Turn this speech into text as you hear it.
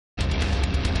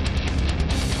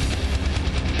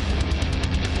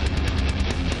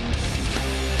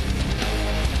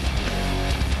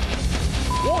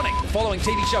following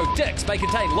TV show Dicks may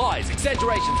contain lies,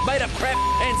 exaggerations, made-up crap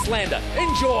and slander.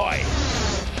 Enjoy!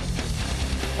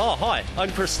 Oh, hi,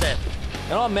 I'm Chris Stapp.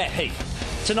 And I'm Matt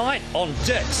Heath. Tonight on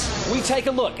Dicks, we take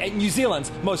a look at New Zealand's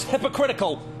most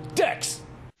hypocritical dicks.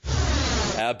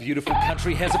 Our beautiful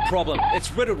country has a problem.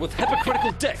 It's riddled with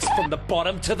hypocritical dicks from the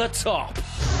bottom to the top.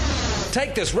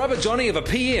 Take this rubber Johnny of a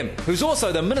PM, who's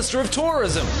also the Minister of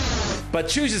Tourism, but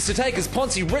chooses to take his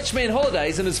Ponzi rich man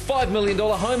holidays in his $5 million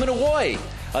home in Hawaii.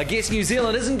 I guess New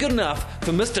Zealand isn't good enough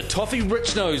for Mr. Toffee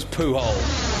Richnose poo hole.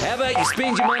 How about you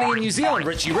spend your money in New Zealand,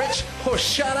 Richie Rich, or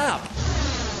shut up?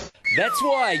 That's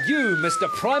why you, Mr.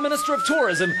 Prime Minister of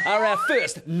Tourism, are our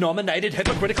first nominated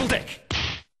hypocritical dick.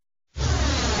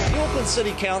 The Auckland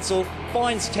City Council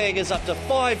fines taggers up to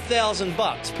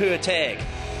 $5,000 per tag.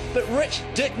 But rich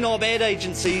dick knob ad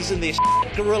agencies and their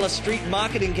guerrilla street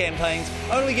marketing campaigns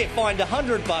only get fined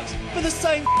 $100 for the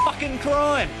same fucking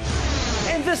crime.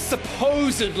 And this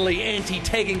supposedly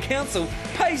anti-tagging council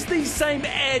pays these same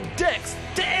ad dicks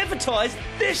to advertise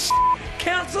their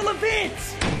council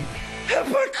events.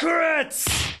 Hypocrites!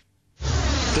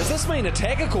 Does this mean a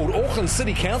tagger called Auckland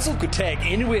City Council could tag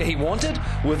anywhere he wanted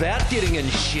without getting in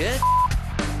shit?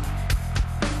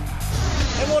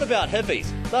 And what about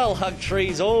hippies? They'll hug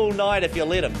trees all night if you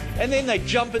let them, and then they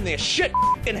jump in their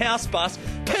shit-f***ing house bus,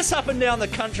 piss up and down the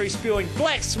country spewing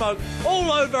black smoke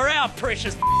all over our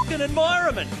precious f***ing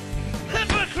environment.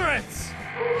 Hypocrites!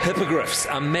 Hippogriffs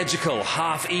are magical,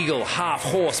 half-eagle,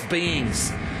 half-horse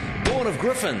beings, born of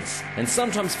griffins, and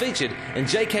sometimes featured in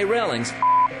J.K. Rowling's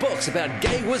books about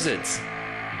gay wizards.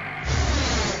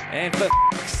 And for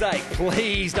f***'s sake,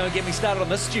 please don't get me started on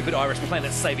this stupid Irish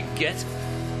planet-saving git.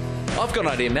 I've got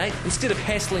an idea, mate. Instead of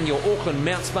hassling your Auckland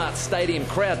Mount Smart Stadium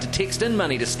crowd to text in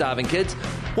money to starving kids,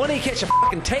 why don't you catch a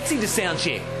fucking taxi to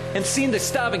soundcheck and send the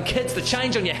starving kids the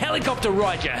change on your helicopter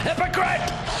ride, you hypocrite!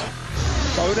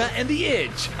 Bona and The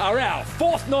Edge are our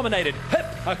fourth nominated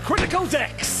hypocritical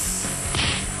dicks.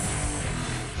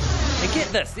 And get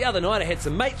this, the other night I had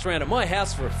some mates round at my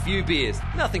house for a few beers.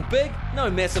 Nothing big, no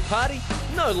massive party,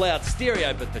 no loud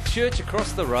stereo, but the church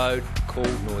across the road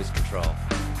called noise control.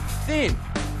 Then,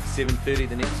 7:30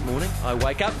 the next morning, I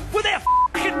wake up with our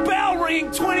f***ing bell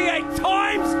ringing 28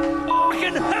 times!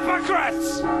 Fucking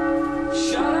hypocrites!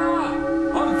 Shut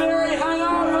up! I'm very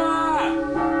hungover!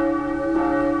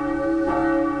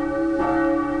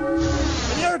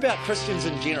 And you know about Christians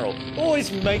in general,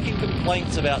 always making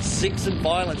complaints about sex and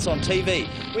violence on TV,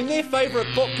 when their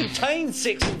favourite book contains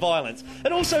sex and violence.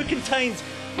 It also contains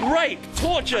rape,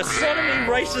 torture, sodomy,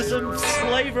 racism,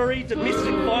 slavery,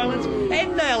 domestic violence,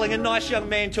 and nailing a nice young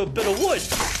man to a bit of wood.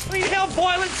 I mean, how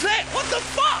violent's that? What the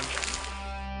fuck?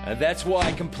 And that's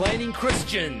why Complaining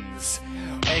Christians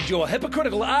and your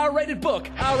hypocritical R-rated book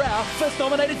are our first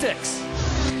nominated dicks.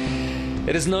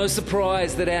 It is no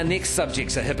surprise that our next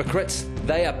subjects are hypocrites.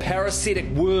 They are parasitic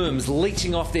worms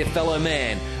leeching off their fellow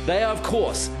man. They are, of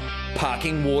course,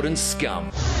 parking warden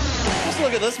scum. Just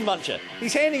look at this muncher.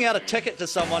 He's handing out a ticket to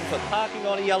someone for parking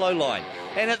on a yellow line.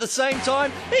 And at the same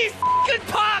time, he's f***ing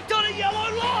parked on a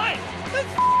yellow line! The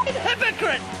f***ing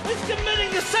hypocrite is committing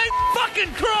the same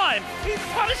fucking crime he's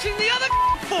punishing the other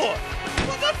for!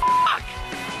 What the fuck?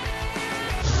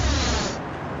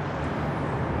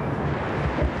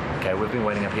 Okay, we've been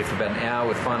waiting up here for about an hour.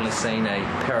 We've finally seen a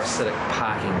parasitic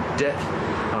parking dick.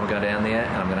 I'm going to go down there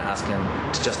and I'm going to ask him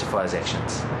to justify his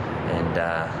actions. And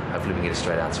hopefully we can get a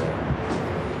straight answer.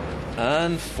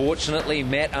 Unfortunately,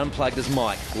 Matt unplugged his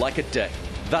mic like a dick,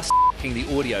 thus f***ing the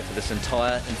audio for this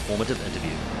entire informative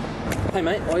interview. Hey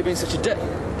mate, why are you being such a dick?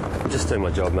 I'm just doing my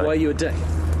job, mate. Why are you a dick?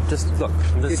 Just look.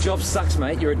 Your job sucks,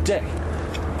 mate. You're a dick.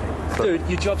 Look. Dude,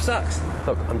 your job sucks.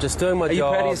 Look, I'm just doing my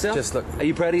job. Are you proud of yourself? Just look. Are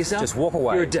you proud of yourself? Just walk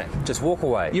away. You're a dick. Just walk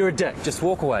away. You're a dick. Just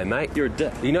walk away, mate. You're a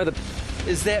dick. You know the...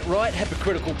 Is that right,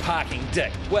 hypocritical parking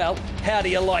dick? Well, how do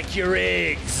you like your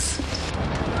eggs?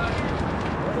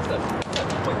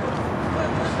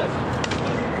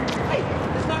 Hey,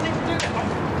 there's no need to do that.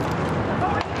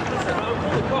 Call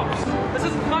the cops. This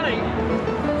isn't funny.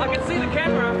 I can see the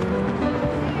camera.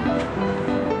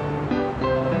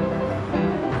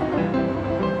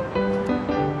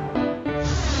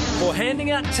 For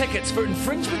handing out tickets for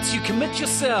infringements you commit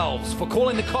yourselves, for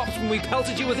calling the cops when we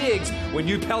pelted you with eggs, when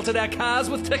you pelted our cars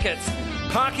with tickets.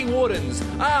 Parking wardens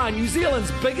are New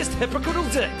Zealand's biggest hypocritical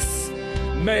dicks.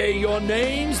 May your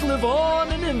names live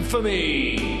on in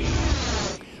infamy.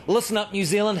 Listen up, New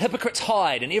Zealand. Hypocrites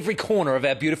hide in every corner of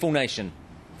our beautiful nation.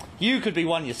 You could be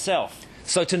one yourself.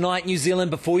 So tonight, New Zealand,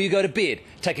 before you go to bed,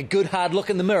 take a good hard look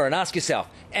in the mirror and ask yourself,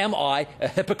 am I a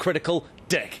hypocritical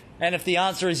dick? And if the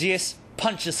answer is yes,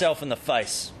 punch yourself in the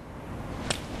face.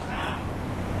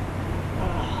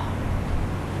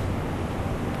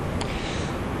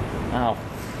 Oh,